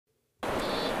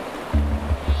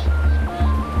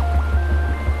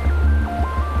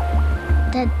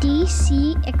The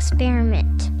DC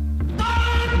Experiment.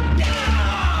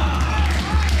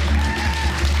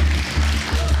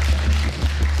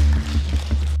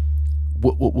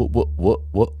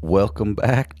 What? Welcome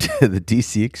back to the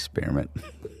DC Experiment.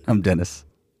 I'm Dennis.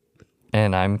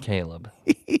 And I'm Caleb.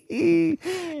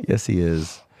 Yes, he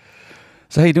is.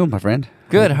 So how you doing, my friend?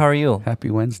 Good, how are you?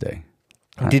 Happy Wednesday.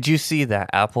 Did you see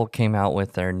that Apple came out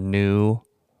with their new,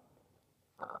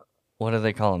 what do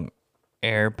they call them?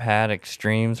 AirPad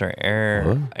Extremes or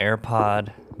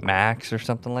AirPod Max or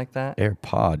something like that?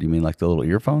 AirPod, you mean like the little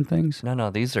earphone things?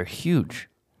 No, these are huge.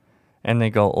 And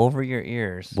they go over your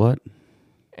ears. What?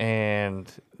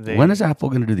 And they... When is Apple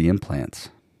going to do the implants?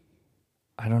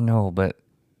 I don't know, but...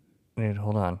 Dude,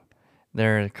 hold on.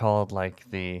 They're called like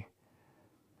the...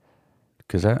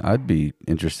 Because I'd be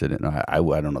interested in... I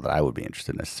don't know that I would be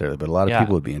interested necessarily, but a lot of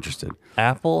people would be interested.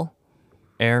 Apple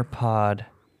AirPod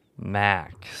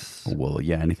Max. Well,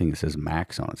 yeah, anything that says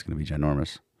Max on it's going to be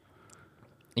ginormous.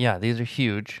 Yeah, these are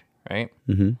huge, right?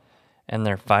 Mm-hmm. And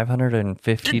they're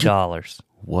 $550.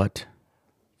 What?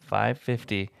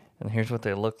 $550, and here's what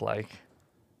they look like.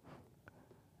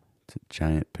 It's a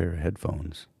giant pair of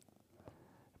headphones.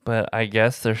 But I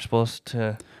guess they're supposed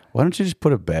to... Why don't you just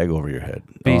put a bag over your head?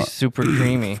 Be super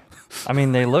creamy. I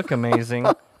mean, they look amazing.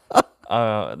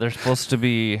 They're supposed to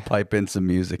be... Pipe in some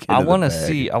music. I want to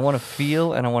see, I want to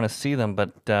feel, and I want to see them,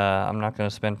 but I'm not going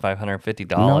to spend $550.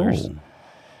 No.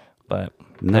 But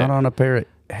not on a pair of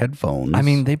headphones. I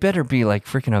mean, they better be like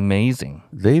freaking amazing.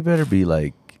 They better be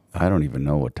like, I don't even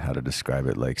know how to describe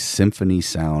it, like symphony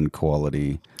sound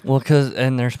quality. Well,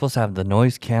 and they're supposed to have the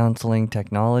noise canceling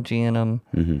technology in them.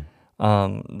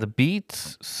 Mm-hmm. The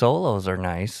Beats solos are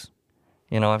nice.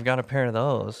 You know, I've got a pair of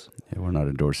those. Yeah, we're not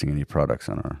endorsing any products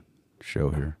on our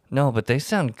show here. No, but they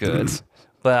sound good.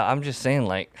 But I'm just saying,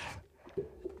 like,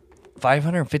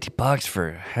 $550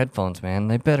 for headphones, man.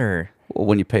 They better... Well,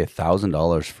 when you pay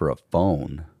 $1,000 for a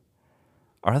phone...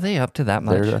 Are they up to that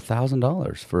much? They're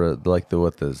 $1,000 for the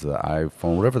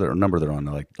iPhone, whatever their number they're on,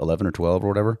 like 11 or 12 or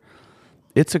whatever.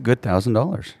 It's a good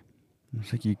 $1,000.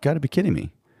 It's like, you got to be kidding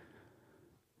me.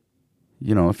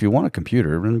 You know, if you want a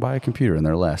computer, then buy a computer and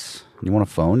they're less. You want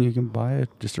a phone, you can buy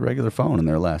just a regular phone and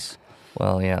they're less.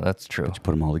 Well, yeah, that's true. But you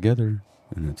put them all together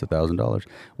and it's $1,000.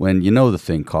 When you know the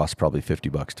thing costs probably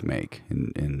 $50 to make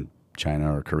in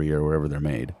China or Korea or wherever they're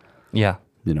made. Yeah.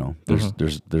 You know,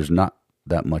 there's not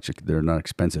that much. They're not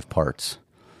expensive parts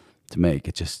to make.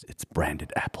 It's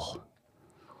branded Apple.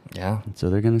 Yeah. And so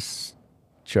they're gonna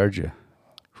charge you,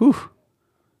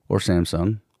 or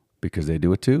Samsung, because they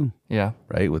do it too. Yeah.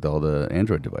 Right, with all the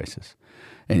Android devices.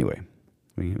 Anyway,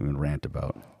 we can rant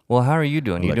about. Well, how are you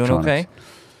doing? You doing okay?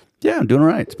 Yeah, I'm doing all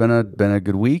right. It's been a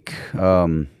good week.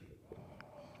 Let's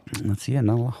see. Yeah,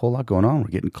 not a whole lot going on. We're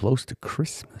getting close to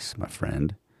Christmas, my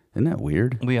friend. Isn't that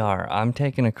weird? We are. I'm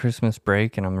taking a Christmas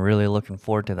break, and I'm really looking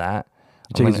forward to that.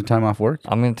 You taking some time off work?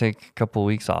 I'm going to take a couple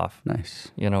weeks off.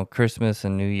 Nice. You know, Christmas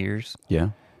and New Year's. Yeah.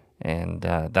 And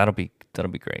that'll be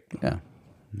great. Yeah.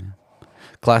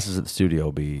 Classes at the studio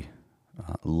will be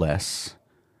less.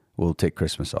 We'll take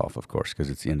Christmas off, of course, because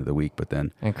it's the end of the week. But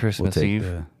then and Christmas we'll take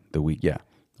Eve. the week. Yeah,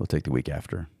 we'll take the week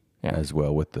after as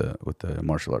well with the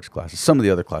martial arts classes. Some of the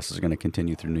other classes are going to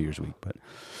continue through New Year's week. But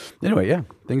anyway, yeah,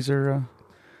 things are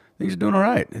doing all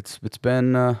right. It's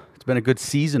been a good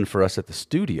season for us at the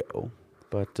studio,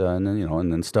 but and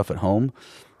then stuff at home,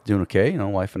 doing okay. You know,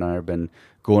 wife and I have been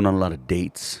going on a lot of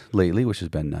dates lately, which has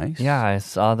been nice. Yeah, I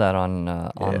saw that on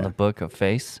the book of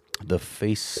Face. The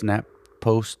Face Snap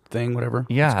post thing, whatever.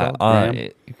 Yeah,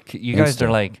 you guys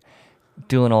are like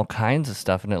doing all kinds of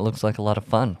stuff, and it looks like a lot of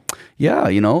fun. Yeah,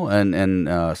 you know,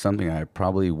 and something I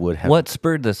probably would have. What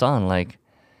spurred this on? Like.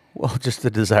 Well, just the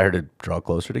desire to draw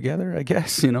closer together, I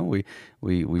guess. You know, we.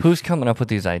 Who's coming up with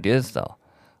these ideas, though?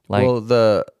 Like, well,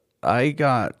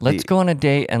 let's go on a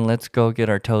date and let's go get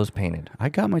our toes painted. I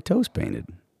got my toes painted.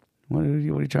 What are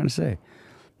you trying to say?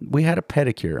 We had a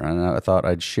pedicure, and I thought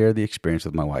I'd share the experience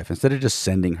with my wife instead of just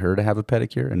sending her to have a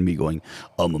pedicure and me going,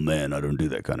 "I'm a man, I don't do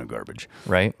that kind of garbage."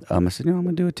 Right. I said, I'm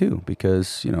gonna do it too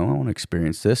because I want to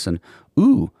experience this. And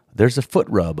there's a foot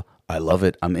rub. I love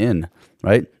it. I'm in.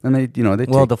 Right? And they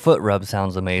the foot rub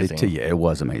sounds amazing. Yeah, it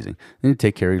was amazing. They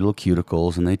take care of your little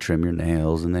cuticles and they trim your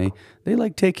nails and they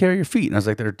like take care of your feet. And I was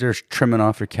like, they're trimming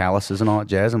off your calluses and all that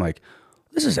jazz. I'm like,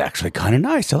 this is actually kind of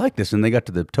nice. I like this. And they got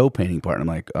to the toe painting part, and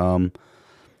I'm like,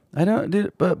 I don't do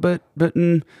it,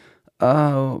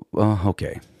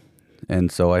 okay.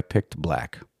 And so I picked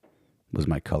black was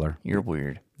my color. You're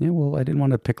weird. Yeah, well, I didn't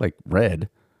want to pick like red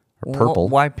or purple.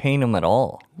 Why paint them at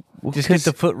all? Just get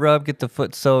the foot rub, get the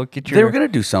foot soak, get your. They were going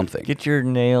to do something. Get your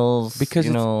nails. Because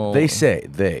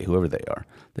whoever they are,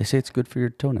 they say it's good for your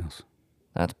toenails.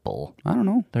 That's bull. I don't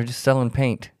know. They're just selling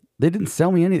paint. They didn't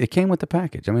sell me any. It came with the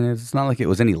package. I mean, it's not like it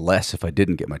was any less if I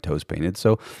didn't get my toes painted.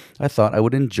 So I thought I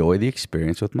would enjoy the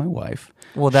experience with my wife.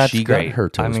 Well, that's she great. Got her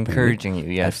toes I'm painted. encouraging you.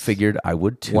 Yes, I figured I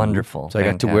would too. Wonderful. So I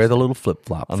got to wear the little flip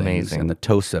flop things Amazing. and the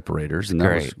toe separators, and that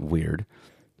Great. was weird.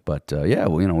 But yeah,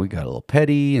 well, we got a little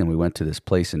petty, and we went to this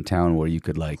place in town where you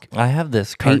could like. I have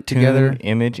this paint cartoon together.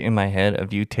 image in my head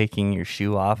of you taking your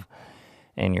shoe off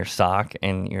and your sock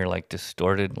and your like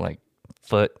distorted like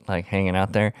foot like hanging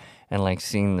out there and like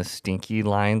seeing the stinky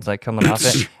lines like coming off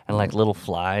it and like little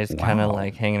flies kind of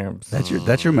like hanging around.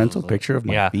 That's your mental picture of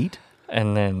my feet.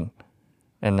 And then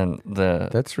the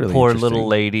That's really poor interesting. little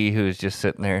lady who's just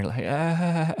sitting there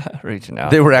like reaching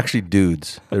out. They were actually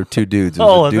dudes. There were two dudes. It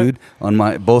was a dude on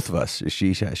both of us.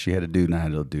 She had a dude and I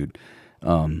had a little dude,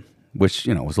 which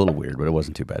was a little weird, but it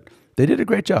wasn't too bad. They did a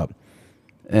great job.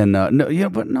 And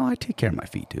no, I take care of my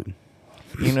feet, dude.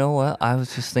 You know what? I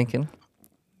was just thinking,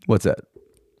 What's that?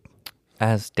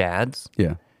 as dads,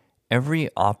 Yeah. every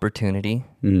opportunity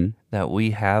that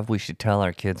we have, we should tell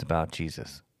our kids about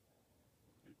Jesus.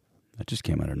 That just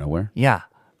came out of nowhere. Yeah.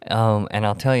 And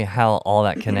I'll tell you how all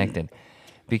that connected.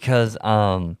 Because,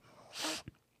 the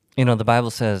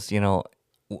Bible says,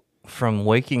 from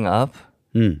waking up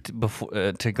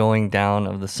to going down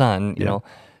of the sun, you know,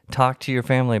 talk to your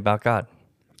family about God.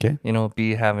 Okay.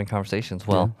 Be having conversations.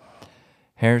 Well,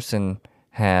 Harrison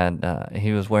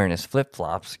he was wearing his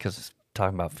flip-flops because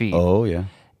talking about feet. Oh, yeah.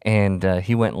 And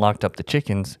he went and locked up the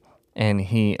chickens, and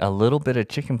a little bit of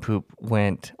chicken poop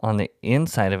went on the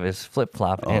inside of his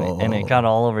flip-flop, and it got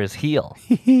all over his heel.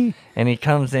 And he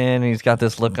comes in, and he's got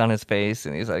this look on his face,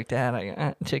 and he's like, "Dad, I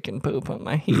got chicken poop on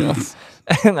my heel."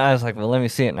 And I was like, "Well, let me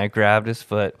see it." And I grabbed his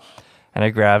foot, and I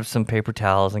grabbed some paper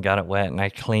towels and got it wet, and I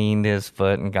cleaned his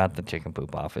foot and got the chicken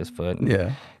poop off his foot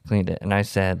and cleaned it. And I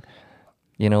said,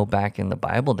 back in the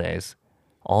Bible days,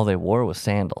 all they wore was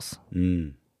sandals.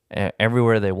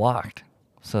 Everywhere they walked.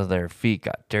 So their feet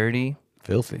got dirty.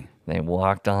 Filthy. They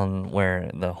walked on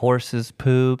where the horses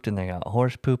pooped, and they got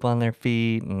horse poop on their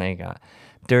feet, and they got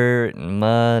dirt and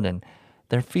mud, and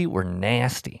their feet were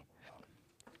nasty.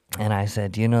 And I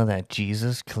said, do you know that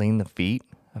Jesus cleaned the feet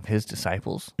of his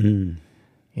disciples?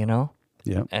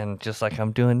 Yeah. And just like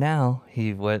I'm doing now,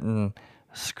 he went and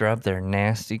scrubbed their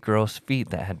nasty, gross feet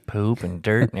that had poop and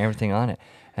dirt and everything on it.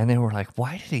 And they were like,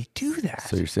 why did he do that?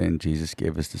 So you're saying Jesus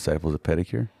gave his disciples a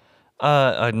pedicure?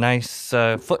 A nice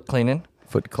foot cleaning.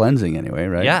 Foot cleansing anyway,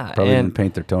 right? Yeah, Probably and- didn't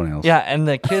paint their toenails. Yeah, and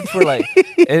the kids were like,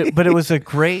 but it was a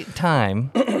great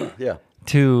time Yeah.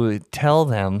 to tell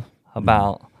them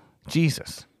about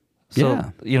Jesus.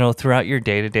 So, throughout your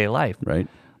day-to-day life. Right.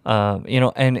 And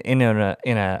in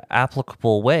a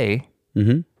applicable way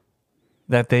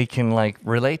that they can like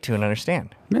relate to and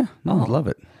understand. Yeah. No, I love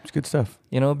it. It's good stuff.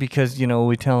 Because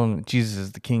we tell them Jesus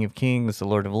is the King of Kings, the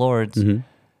Lord of Lords,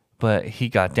 but he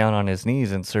got down on his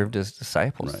knees and served his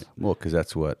disciples. Right. Well, because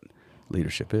that's what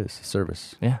leadership is,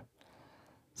 service. Yeah.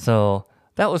 So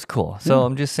that was cool. So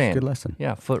I'm just saying. Good lesson.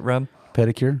 Yeah, foot rub.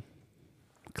 Pedicure.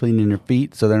 Cleaning your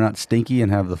feet so they're not stinky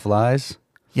and have the flies.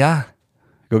 Yeah.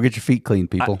 Go get your feet clean,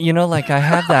 people. I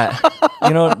have that,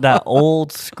 that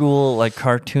old school, like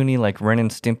cartoony, like Ren and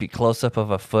Stimpy close up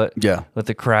of a foot. Yeah. With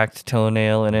the cracked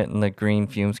toenail in it and the green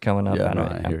fumes coming up.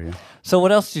 Yeah, I hear you. So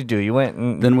what else did you do? You went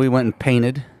and Then we went and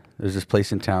painted. There's this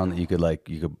place in town that you could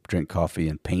drink coffee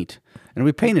and paint. And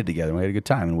we painted together. We had a good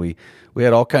time. And we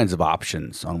had all kinds of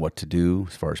options on what to do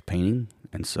as far as painting.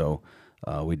 And so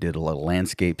we did a little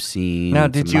landscape scene. Now,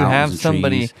 and did some you have mountains and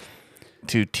somebody trees.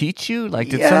 to teach you? Like,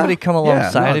 did Yeah, somebody come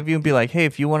alongside no. of you and be like, hey,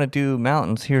 if you want to do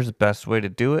mountains, here's the best way to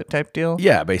do it type deal?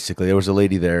 Yeah, basically. There was a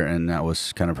lady there, and that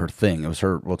was kind of her thing. It was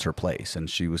her place. And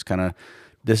she was kind of,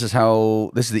 this is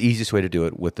the easiest way to do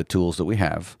it with the tools that we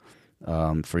have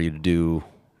for you to do,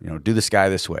 do the sky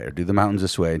this way or do the mountains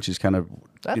this way. And she's kind of,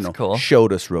 That's cool.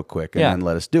 showed us real quick and Yeah. then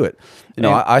let us do it.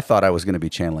 I thought I was going to be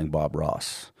channeling Bob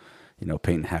Ross.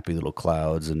 Painting happy little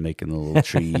clouds and making the little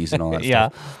trees and all that Yeah.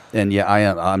 stuff. And yeah, I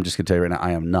am. I'm just gonna tell you right now,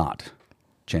 I am not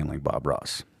channeling Bob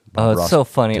Ross. Oh, Bob it's Ross so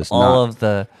funny. does All not. of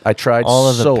the I tried all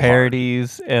of the so hard.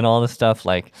 parodies and all the stuff,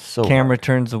 like So camera hard.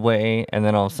 turns away and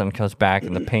then all of a sudden comes back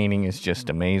and the painting is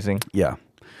just amazing. Yeah.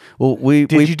 Well, we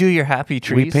Did you do your happy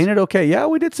trees? we painted okay. Yeah,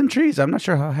 we did some trees. I'm not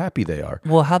sure how happy they are.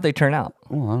 Well, how'd they turn out?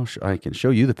 Well, I can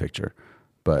show you the picture,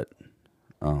 but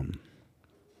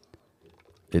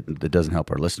it doesn't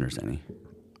help our listeners any.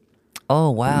 Oh,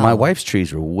 wow. My wife's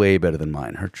trees were way better than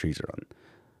mine. Her trees are on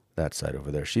that side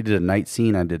over there. She did a night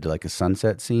scene. I did like a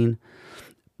sunset scene.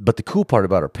 But the cool part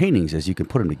about our paintings is you can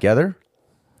put them together,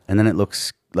 and then it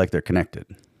looks like they're connected.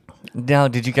 Now,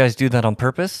 did you guys do that on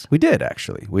purpose? We did,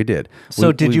 actually. We did.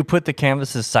 So did you put the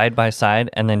canvases side by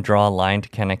side and then draw a line to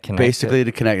kind of connect basically it?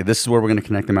 to connect it? This is where we're going to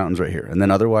connect the mountains right here. And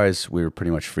then otherwise, we were pretty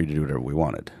much free to do whatever we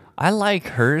wanted. I like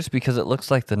hers because it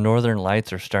looks like the northern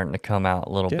lights are starting to come out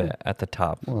a little bit at the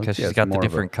top because she's got the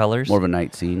different colors. More of a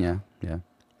night scene, yeah. Yeah.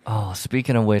 Oh,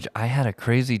 speaking of which, I had a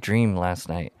crazy dream last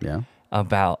night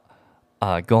about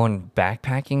going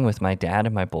backpacking with my dad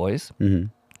and my boys.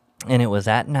 Mm-hmm. And it was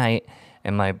at night,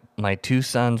 and my two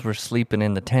sons were sleeping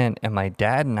in the tent, and my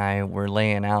dad and I were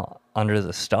laying out under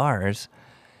the stars,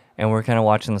 and we're kind of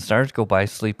watching the stars go by,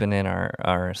 sleeping in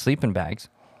our sleeping bags.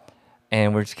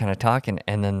 And we're just kind of talking,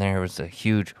 and then there was a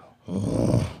huge,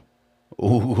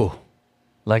 ooh,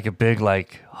 like a big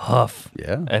huff.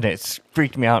 Yeah. And it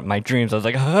freaked me out in my dreams. I was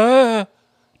like, ah,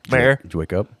 bear. Did you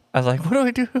wake up? I was like, what do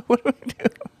I do? What do I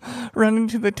do? Run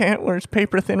into the tent where it's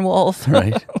paper thin walls.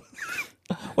 Right.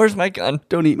 Where's my gun?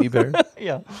 Don't eat me, bear.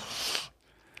 Yeah.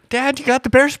 Dad, you got the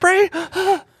bear spray?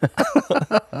 It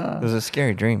was a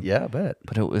scary dream. Yeah, I bet.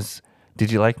 But it was,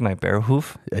 did you like my bear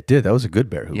hoof? I did. That was a good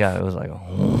bear hoof. Yeah, it was like,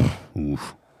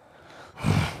 oof.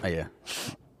 Yeah.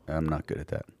 I'm not good at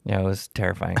that. Yeah, it was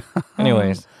terrifying.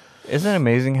 Anyways, isn't it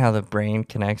amazing how the brain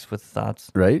connects with thoughts?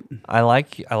 Right? I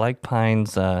like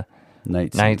Pine's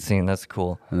night scene. That's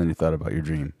cool. And then you thought about your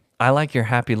dream. I like your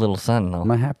happy little son, though.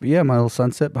 My little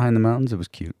sunset behind the mountains. It was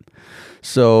cute.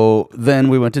 So then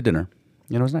we went to dinner.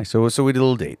 It was nice. So we did a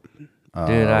little date. Dude,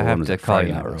 I have to call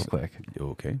you out real quick.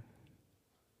 Okay.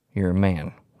 You're a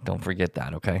man. Don't forget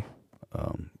that, okay?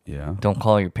 Yeah. Don't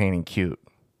call your painting cute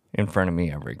in front of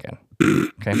me ever again.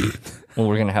 Okay? Well,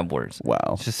 we're going to have words.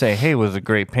 Wow. Just say, hey, it was a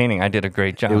great painting. I did a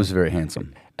great job. It was very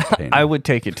handsome. I would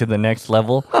take it to the next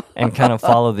level and kind of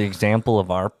follow the example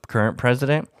of our current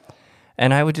president.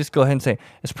 And I would just go ahead and say,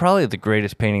 it's probably the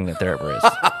greatest painting that there ever is.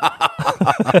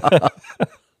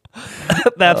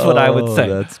 That's what I would say.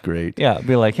 That's great. Yeah,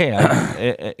 be like, hey,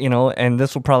 and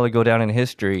this will probably go down in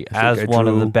history as one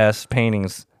of the best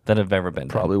paintings that have ever been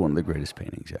done. Probably one of the greatest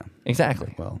paintings, yeah.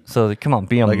 Exactly. Well, so come on,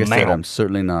 be a man. Like I said, I'm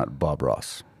certainly not Bob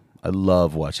Ross. I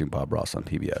love watching Bob Ross on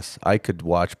PBS. I could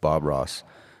watch Bob Ross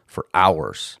for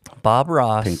hours. Bob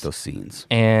Ross. Paint those scenes.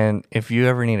 And if you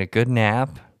ever need a good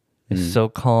nap, it's so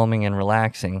calming and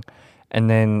relaxing. And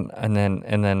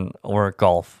then or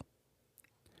golf.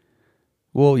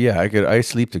 Well, yeah, I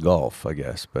sleep to golf, I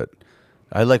guess, but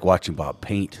I like watching Bob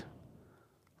paint.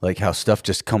 Like how stuff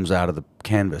just comes out of the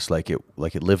canvas like it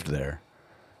lived there.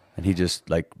 And he just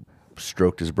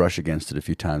stroked his brush against it a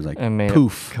few times, and made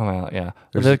poof, it come out. Yeah.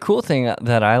 The cool thing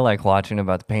that I like watching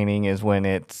about the painting is when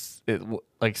it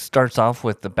starts off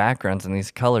with the backgrounds and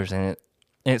these colors, and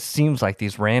it seems like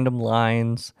these random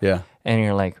lines. Yeah. And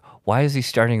you're like, why is he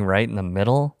starting right in the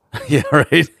middle? Yeah,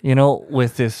 right.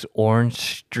 With this orange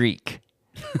streak.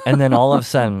 And then all of a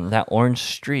sudden, that orange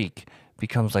streak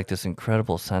becomes like this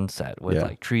incredible sunset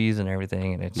with trees and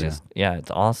everything. And it's just, it's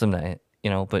awesome that,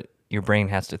 but your brain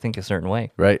has to think a certain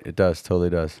way. Right. It does. Totally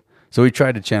does. So we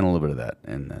tried to channel a little bit of that.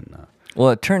 And then, well,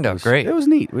 it turned out great. It was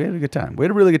neat. We had a good time. We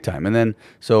had a really good time. And then,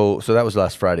 so that was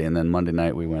last Friday. And then Monday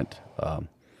night we went,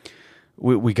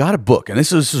 we got a book. And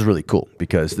this is really cool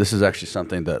because this is actually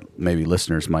something that maybe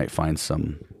listeners might find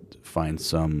some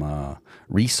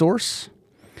resource.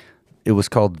 It was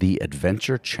called The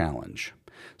Adventure Challenge.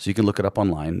 So you can look it up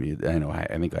online.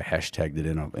 I think I hashtagged it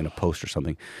in a post or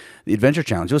something. The Adventure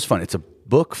Challenge. It was fun. It's a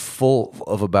book full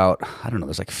of about,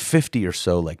 there's 50 or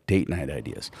so date night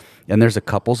ideas. And there's a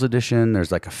couples edition.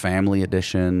 There's a family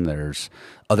edition. There's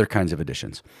other kinds of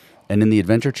editions. And in the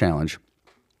Adventure Challenge,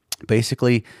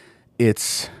 basically,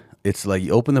 it's like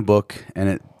you open the book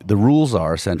and the rules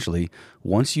are essentially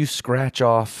once you scratch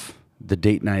off the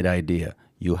date night idea,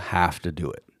 you have to do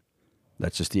it.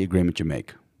 That's just the agreement you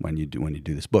make when you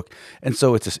do this book. And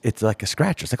so it's like a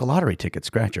scratcher. It's like a lottery ticket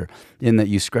scratcher in that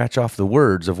you scratch off the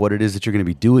words of what it is that you're going to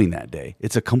be doing that day.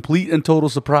 It's a complete and total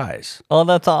surprise. Oh,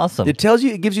 that's awesome. It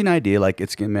gives you an idea,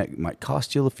 might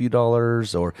cost you a few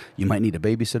dollars, or you might need a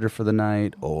babysitter for the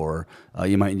night, or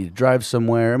you might need to drive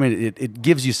somewhere. I mean, it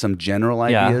gives you some general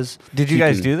ideas. Did you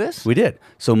guys do this? We did.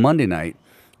 So Monday night,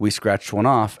 we scratched one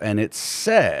off, and it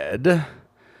said,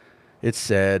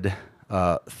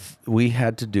 we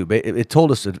had to do, it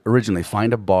told us originally,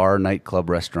 find a bar, nightclub,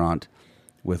 restaurant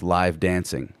with live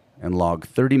dancing and log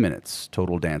 30 minutes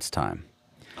total dance time.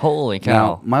 Holy cow.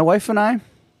 Now, my wife and I,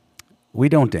 we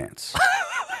don't dance.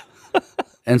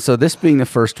 And so this being the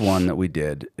first one that we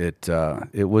did, it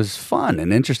was fun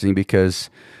and interesting because,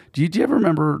 do you ever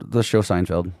remember the show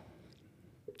Seinfeld?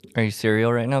 Are you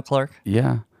serial right now, Clark?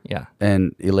 Yeah. Yeah.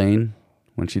 And Elaine,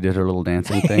 when she did her little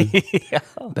dancing thing.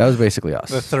 That was basically us.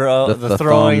 The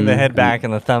throwing thumb the head back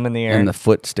and the thumb in the air and the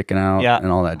foot sticking out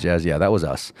and all that jazz. Yeah, that was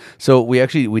us. So we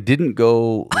didn't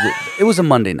go. It was a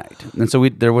Monday night, and so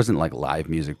there wasn't like live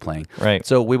music playing. Right.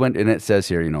 So we went, and it says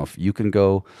here, if you can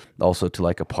go also to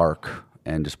like a park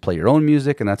and just play your own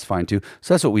music, and that's fine too.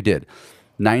 So that's what we did.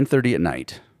 9:30 at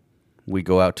night, we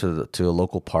go out to a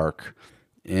local park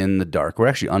in the dark. We're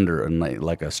actually under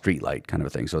like a street light kind of a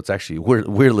thing. So it's actually,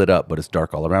 we're lit up, but it's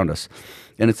dark all around us.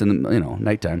 And it's in,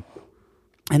 nighttime.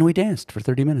 And we danced for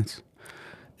 30 minutes.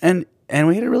 And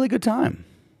we had a really good time.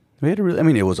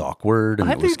 It was awkward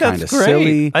and it was kind of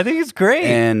silly. I think it's great.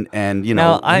 And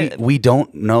we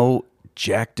don't know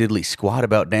jack diddly squat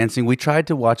about dancing. We tried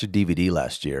to watch a DVD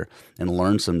last year and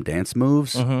learn some dance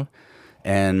moves. Mm-hmm.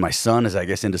 And my son is, I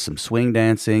guess, into some swing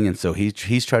dancing, and so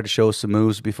he's tried to show us some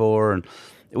moves before, and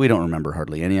we don't remember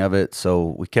hardly any of it.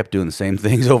 So we kept doing the same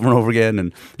things over and over again,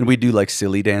 and we do like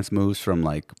silly dance moves from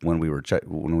like when we were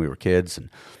kids,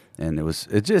 and it was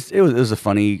a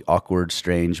funny, awkward,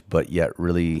 strange, but yet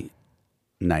really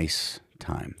nice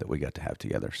time that we got to have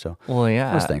together. So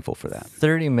I was thankful for that.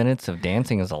 30 minutes of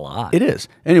dancing is a lot. It is.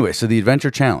 Anyway, so the adventure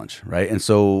challenge, right? And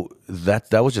so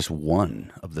that was just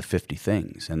one of the 50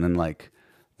 things. And then like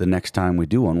the next time we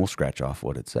do one, we'll scratch off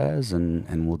what it says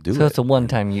and we'll do it. So it's a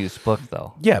one-time use book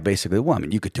though. Yeah, basically. Well, I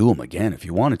mean, you could do them again if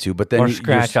you wanted to, but then or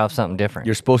scratch off something different.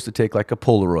 You're supposed to take like a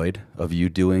Polaroid of you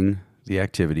doing the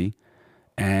activity,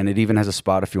 and it even has a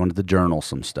spot if you wanted to journal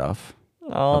some stuff.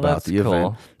 About the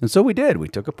event. And so we did. We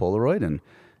took a Polaroid and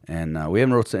we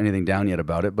haven't wrote anything down yet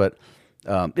about it, but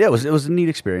it was a neat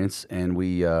experience. And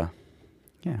we,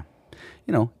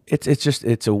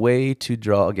 it's a way to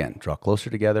draw closer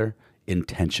together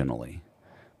intentionally,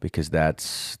 because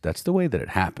that's the way that it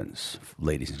happens,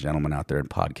 ladies and gentlemen out there in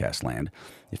podcast land.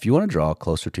 If you want to draw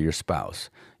closer to your spouse,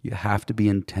 you have to be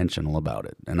intentional about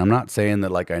it. And I'm not saying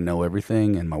that like I know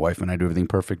everything and my wife and I do everything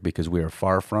perfect, because we are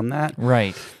far from that.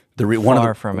 Right. One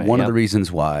of the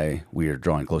reasons why we are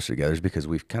drawing closer together is because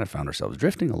we've kind of found ourselves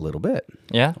drifting a little bit.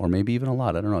 Yeah. Or maybe even a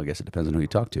lot. I don't know. I guess it depends on who you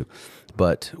talk to.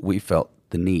 But we felt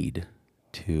the need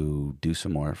to do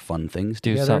some more fun things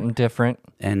together. Do something different.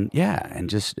 And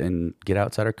get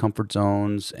outside our comfort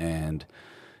zones and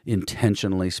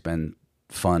intentionally spend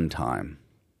fun time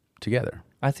together.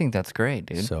 I think that's great,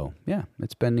 dude. So, yeah,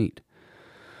 it's been neat.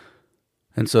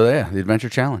 And so, the Adventure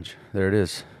Challenge. There it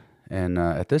is. And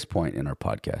at this point in our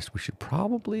podcast, we should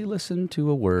probably listen to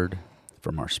a word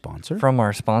from our sponsor. From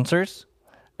our sponsors,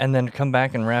 and then come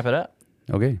back and wrap it up.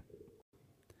 Okay.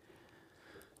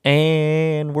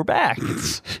 And we're back. You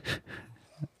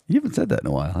haven't said that in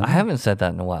a while, huh? I haven't said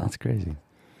that in a while. That's crazy.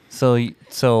 So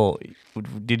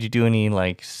did you do any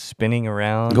like spinning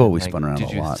around? Oh, we spun around a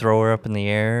lot. Did you throw her up in the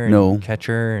air? No. And catch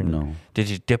her? And no. Did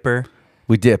you dip her?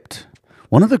 We dipped.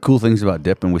 One of the cool things about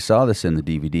dip, and we saw this in the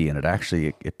DVD, and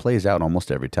it plays out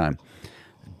almost every time.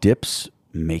 Dips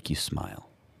make you smile.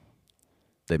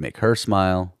 They make her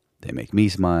smile. They make me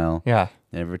smile. Yeah.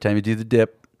 And every time you do the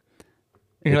dip,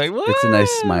 you're like, what? It's a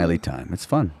nice smiley time. It's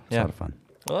fun. It's a lot of fun.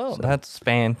 Well, that's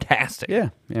fantastic. Yeah,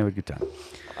 we had a good time.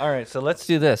 All right, so let's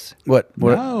do this. What?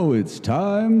 Now it's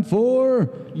time for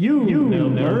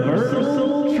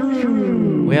Universal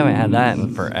Truth. We haven't had that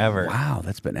in forever. Wow,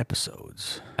 that's been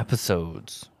episodes.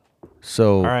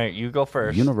 So, all right, you go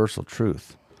first. Universal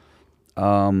truth.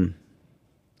 God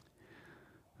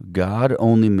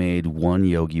only made one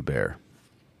Yogi Bear.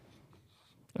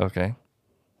 Okay.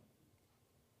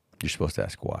 You're supposed to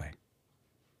ask why.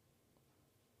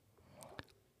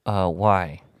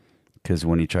 Why? Because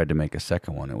when he tried to make a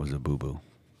second one, it was a boo-boo.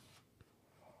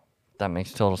 That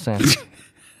makes total sense.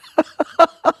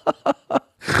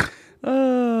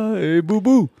 Hey,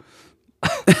 boo-boo.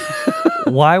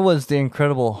 Why was the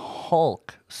Incredible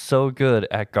Hulk so good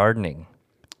at gardening?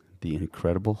 The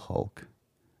Incredible Hulk.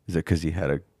 Is it because he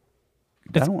had a...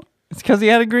 It's because he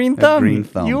had a green thumb. Green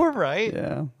thumb. You were right.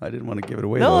 Yeah, I didn't want to give it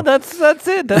away, No, though. that's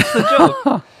it. That's the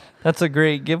joke. That's a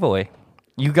great giveaway.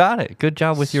 You got it. Good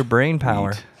job with your brain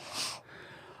power.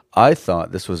 I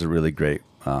thought this was a really great...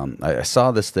 I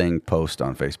saw this thing post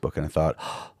on Facebook, and I thought,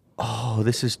 oh,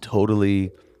 this is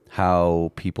totally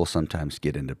how people sometimes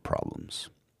get into problems.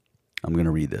 I'm going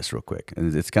to read this real quick.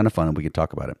 And it's kind of fun, and we can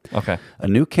talk about it. Okay. A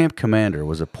new camp commander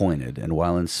was appointed, and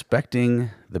while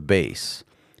inspecting the base,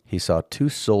 he saw two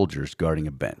soldiers guarding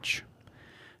a bench.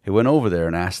 He went over there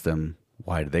and asked them,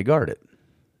 why did they guard it?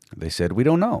 They said, we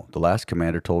don't know. The last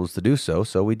commander told us to do so,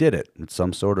 so we did it. It's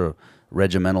some sort of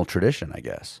regimental tradition, I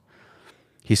guess.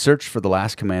 He searched for the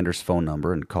last commander's phone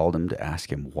number and called him to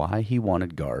ask him why he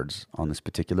wanted guards on this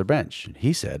particular bench.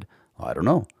 He said, I don't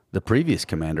know. The previous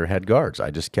commander had guards.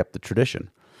 I just kept the tradition.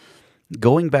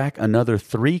 Going back another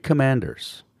 3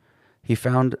 commanders, he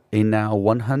found a now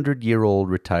 100-year-old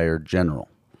retired general.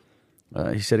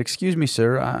 He said, "Excuse me,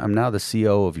 sir, I'm now the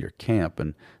CO of your camp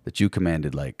and that you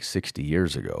commanded like 60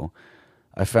 years ago.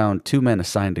 I found 2 men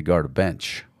assigned to guard a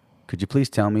bench. Could you please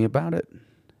tell me about it?"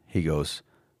 He goes,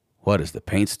 "What, is the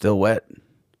paint still wet?"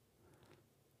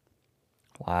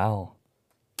 Wow.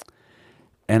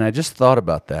 And I just thought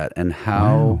about that and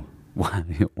how...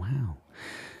 Wow.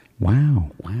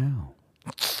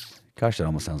 Gosh, that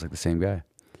almost sounds like the same guy.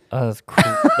 That's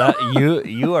cool.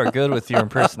 You are good with your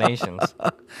impersonations.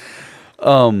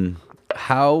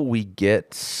 How we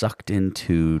get sucked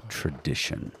into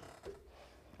tradition,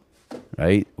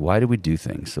 right? Why do we do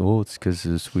things? Well, it's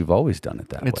because we've always done it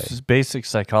that way, It's just basic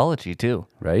psychology too.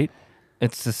 right?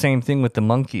 It's the same thing with the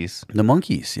monkeys. The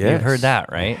monkeys, yeah. You've heard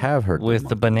that, right? I have heard with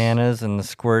the monkeys. bananas and the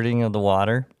squirting of the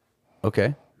water.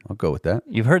 Okay, I'll go with that.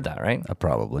 You've heard that, right?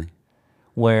 Probably.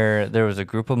 Where there was a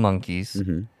group of monkeys,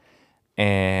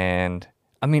 and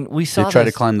I mean, we saw They try to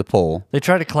this- climb the pole. They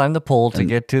try to climb the pole to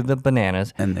get to the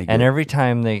bananas, and they and get- every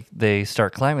time they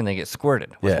start climbing, they get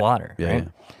squirted with water. Yeah, right?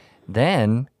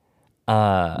 Then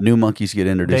New monkeys get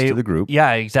introduced they to the group.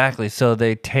 Yeah, exactly. So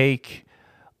they take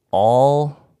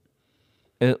all.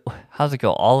 How's it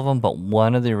go? All of them, but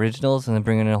one of the originals, and then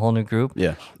bring in a whole new group.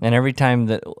 Yeah. And every time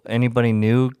that anybody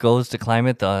new goes to climb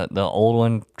it, the old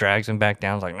one drags them back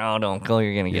down. It's like, no, don't go.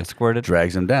 You're gonna get squirted.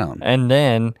 Drags them down. And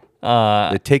then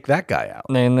They take that guy out.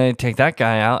 then they take that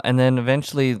guy out, and then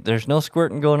eventually there's no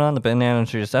squirting going on. The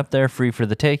bananas are just up there, free for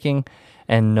the taking,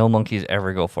 and no monkeys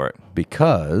ever go for it.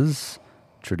 Because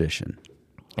tradition.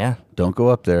 Yeah, Don't go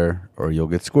up there or you'll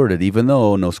get squirted, even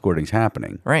though no squirting's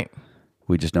happening. right.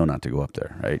 We just know not to go up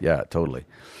there, right? Yeah, totally.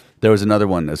 There was another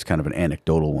one that's kind of an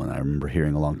anecdotal one I remember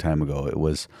hearing a long time ago. It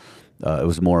was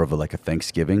more of like a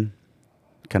Thanksgiving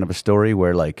kind of a story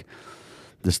where like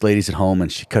this lady's at home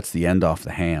and she cuts the end off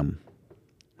the ham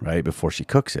right before she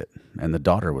cooks it. And the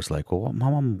daughter was like, "Well,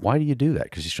 Mom, why do you do that?"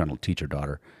 Because she's trying to teach her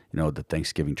daughter, the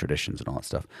Thanksgiving traditions and all that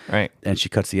stuff. Right. And she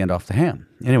cuts the end off the ham.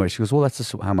 Anyway, she goes, "Well, that's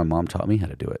just how my mom taught me how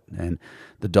to do it." And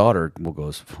the daughter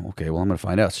goes, "Okay, well, I'm going to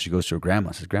find out." So she goes to her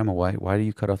grandma, says, "Grandma, why do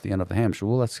you cut off the end of the ham?" She goes,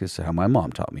 "Well, that's just how my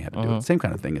mom taught me how to do it." Same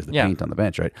kind of thing as the Yeah. paint on the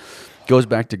bench, right? Goes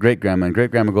back to great grandma, and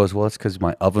great grandma goes, "Well, it's because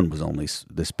my oven was only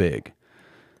this big,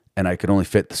 and I could only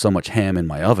fit so much ham in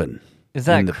my oven." Is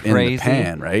that in the crazy?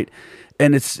 pan, right?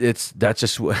 And it's that's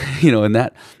just and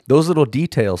that those little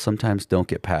details sometimes don't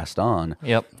get passed on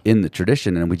Yep. in the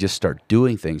tradition, and we just start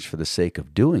doing things for the sake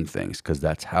of doing things because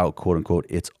that's how quote unquote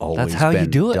it's always That's how been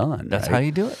you do it. done. That's right? how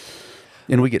you do it.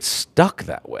 And we get stuck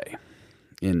that way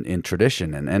in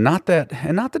tradition, and not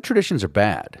that traditions are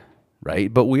bad,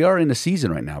 right? But we are in a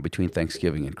season right now between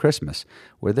Thanksgiving and Christmas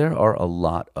where there are a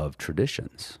lot of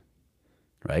traditions,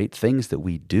 right? Things that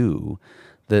we do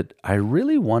that I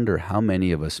really wonder how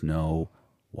many of us know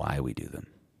why we do them,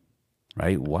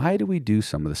 right? Why do we do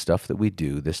some of the stuff that we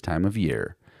do this time of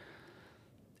year?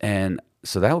 And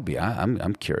so that would be,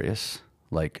 I'm curious,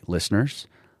 like listeners,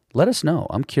 let us know.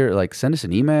 I'm curious, like send us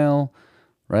an email,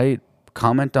 right?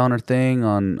 Comment on our thing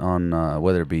on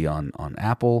whether it be on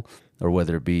Apple or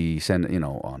whether it be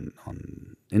on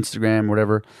Instagram,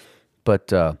 whatever.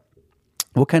 But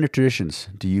what kind of traditions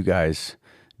do you guys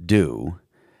do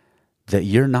that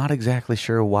you're not exactly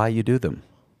sure why you do them?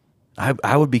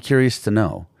 I would be curious to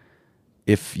know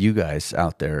if you guys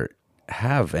out there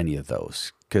have any of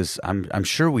those, because I'm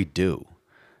sure we do.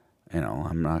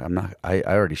 I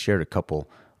already shared a couple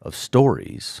of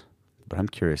stories, but I'm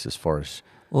curious as far as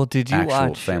Well,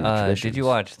 actual family did traditions. you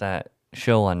watch that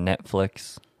show on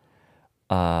Netflix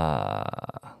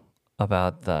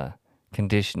about the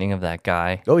conditioning of that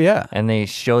guy? Oh yeah, And they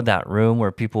showed that room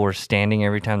where people were standing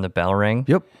every time the bell rang.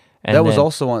 yep. And that was then-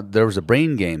 also on. There was a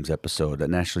Brain Games episode, that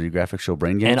National Geographic show,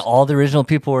 Brain Games. And all the original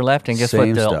people were left, and guess Same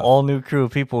what? The stuff. all new crew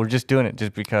of people were just doing it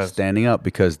just because. standing up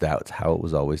because that's how it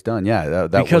was always done. Yeah, that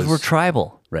Because was, we're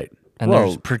tribal. right. And Well,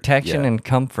 there's protection yeah. and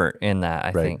comfort in that,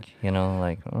 I Right. think. I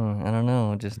don't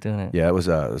know, just doing it. Yeah, it was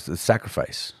a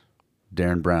Sacrifice.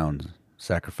 Darren Brown's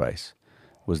Sacrifice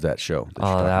was that show. That you're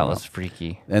Oh, talking that about. was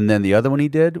freaky. And then the other one he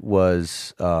did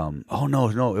was,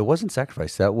 no, it wasn't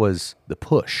Sacrifice. That was The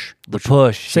Push. The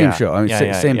Push. Same yeah. show. I mean,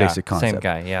 Yeah, same yeah. basic concept. Same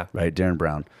guy, yeah. Right, Darren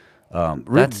Brown.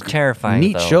 That's terrifying,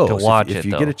 Neat though, shows. to watch if it,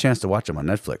 you though. get a chance to watch them on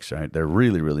Netflix, right? They're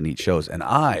really, really neat shows. And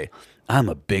I'm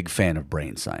a big fan of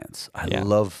brain science. I Yeah.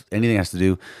 love anything that has to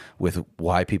do with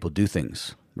why people do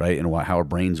things, right? And how our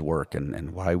brains work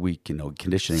and why we,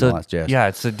 conditioning, So all that jazz.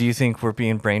 yeah. So do you think we're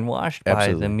being brainwashed by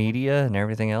Absolutely. the media and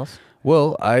everything else?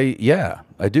 Well, I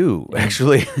do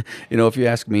actually. If you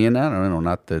ask me, and I don't know,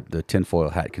 not the tinfoil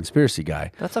hat conspiracy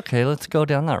guy, That's okay. Let's go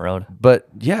down that road. but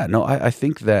yeah, no, I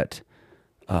think that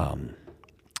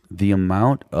the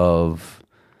amount of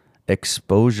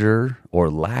exposure or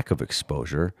lack of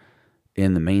exposure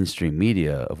in the mainstream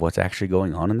media of what's actually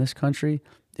going on in this country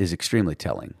is extremely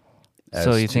telling.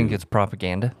 So as you think to- it's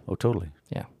propaganda? Oh, totally.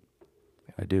 Yeah.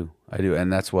 I do,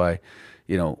 and that's why,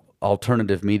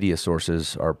 alternative media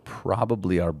sources are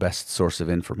probably our best source of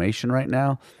information right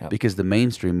now, because the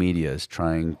mainstream media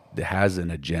has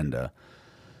an agenda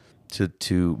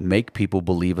to make people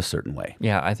believe a certain way.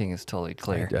 Yeah, I think it's totally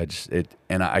clear.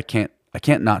 I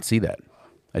can't not see that.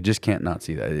 I just can't not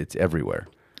see that. It's everywhere.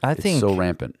 It's so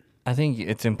rampant. I think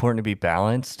it's important to be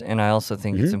balanced, and I also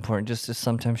think it's important just to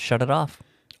sometimes shut it off.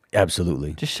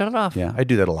 Absolutely. Just shut it off. Yeah, I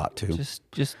do that a lot too.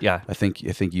 Just yeah. I think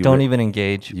you Don't even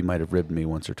engage. You might have ribbed me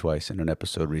once or twice in an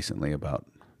episode recently about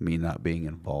me not being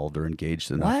involved or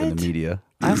engaged enough in What? the media.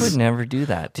 I would never do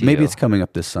that to you. Maybe it's coming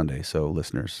up this Sunday, so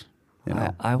listeners,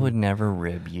 I would never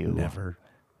rib you. never.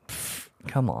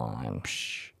 Come on.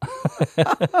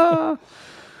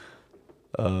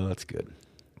 That's good.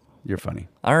 You're funny.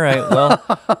 All right. Well,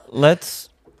 let's.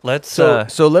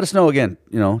 So let us know again.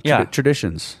 Yeah.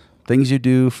 Traditions, things you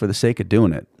do for the sake of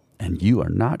doing it, and you are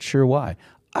not sure why.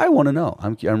 I want to know.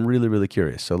 I'm really, really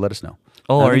curious. So let us know.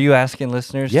 Oh, are you asking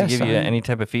listeners Yes, to give you I- any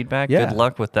type of feedback? Yeah. Good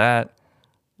luck with that.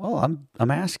 Well,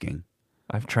 I'm asking.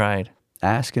 I've tried.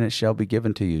 Ask and it shall be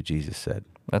given to you, Jesus said.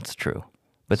 That's true.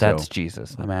 But So, that's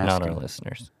Jesus, I'm not our asking.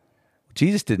 listeners.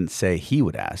 Jesus didn't say he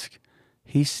would ask.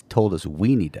 He told us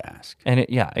we need to ask. And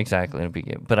yeah, exactly. It'll be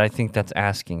good. But I think that's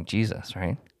asking Jesus,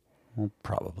 right? Well,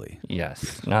 probably.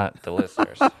 Yes, not the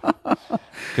listeners.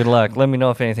 Good luck. Let me know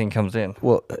if anything comes in.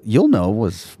 Well, you'll know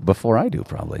was before I do,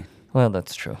 probably. Well,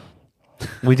 that's true.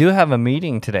 We do have a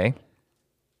meeting today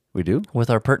We do? with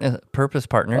our purpose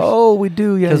partners. Oh, we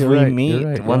do. Yeah, because you're we right, meet you're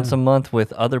right, once yeah. a month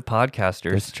with other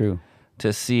podcasters That's true.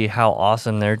 to see how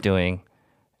awesome they're doing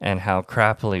and how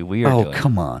crappily we are Oh, doing.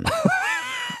 come on.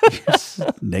 Yes,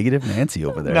 negative Nancy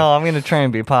over there. No, I'm going to try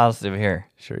and be positive here.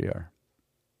 Sure you are.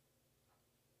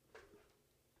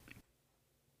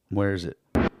 Where is it?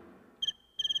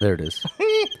 There it is.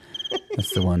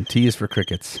 That's the one. T is for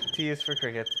crickets. T is for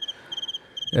crickets.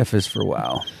 F is for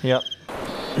wow. Yep.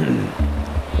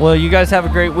 Well, you guys have a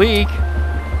great week.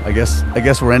 I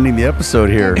guess we're ending the episode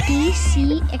here.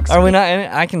 DC Are we not?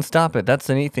 I can stop it. That's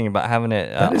the neat thing about having it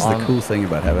That is on, the cool thing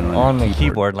about having it on the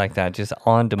keyboard like that, just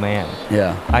on demand.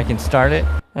 Yeah. I can start it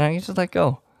and I can just let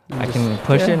go. I can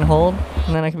push it and hold,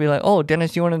 and then I can be like, "Oh,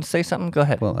 Dennis, you wanted to say something? Go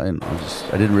ahead." Well, I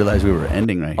didn't realize we were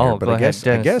ending right here. Oh, but go I ahead, guess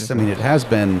Dennis. I mean it has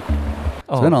been.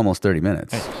 It's been almost 30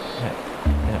 minutes.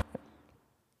 Yeah.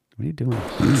 What are you doing?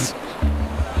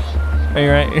 Are you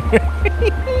right?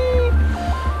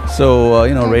 So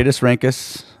rate us, rank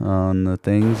us on the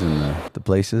things and the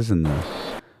places, and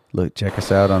check us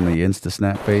out on the Insta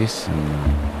Snap face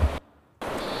and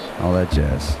all that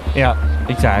jazz. Yeah,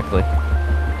 exactly.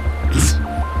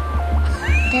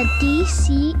 The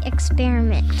DC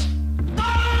Experiment.